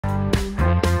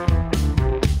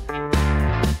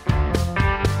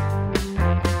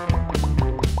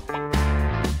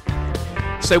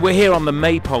So we're here on the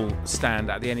Maypole stand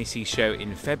at the NEC show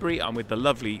in February. I'm with the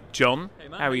lovely John. Hey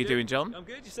man, how are you doing, John? I'm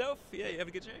good. Yourself? Yeah, you have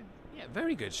a good show? Yeah,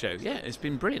 very good show. Yeah, it's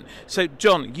been brilliant. So,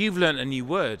 John, you've learnt a new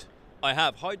word. I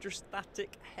have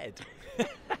hydrostatic head.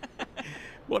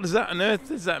 What does that on earth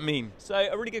does that mean? So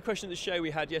a really good question at the show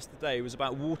we had yesterday was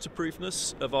about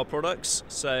waterproofness of our products.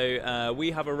 So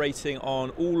we have a rating on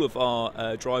all of our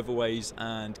driveaways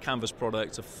and canvas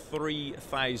products of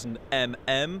 3000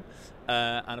 mm.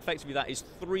 And effectively that is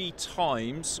 3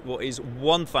 times what is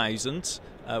 1000,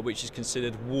 which is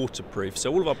considered waterproof.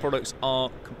 So all of our products are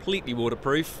completely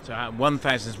waterproof. So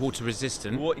 1000 is water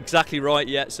resistant. Exactly right,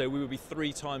 yeah. So we would be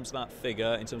 3 times that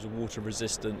figure in terms of water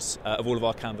resistance of all of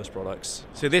our canvas products.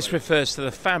 So this refers to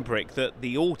the fabric that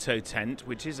the auto tent,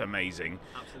 which is amazing,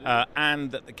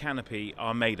 and that the canopy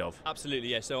are made of. Absolutely,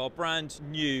 yeah. So our brand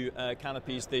new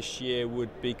canopies this year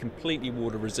would be completely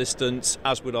water resistant,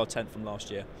 as would our tent from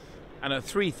last year. And at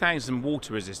 3000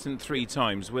 water resistant 3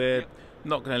 times, we're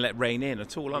not going to let rain in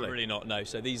at all, are they? Really not, no.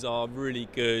 So these are really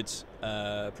good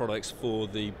products for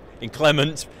the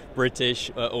inclement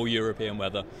British or European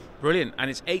weather. Brilliant.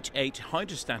 And it's HH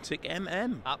hydrostatic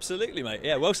MM. Absolutely, mate.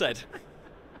 Yeah, well said.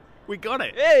 We got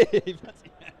it. Hey!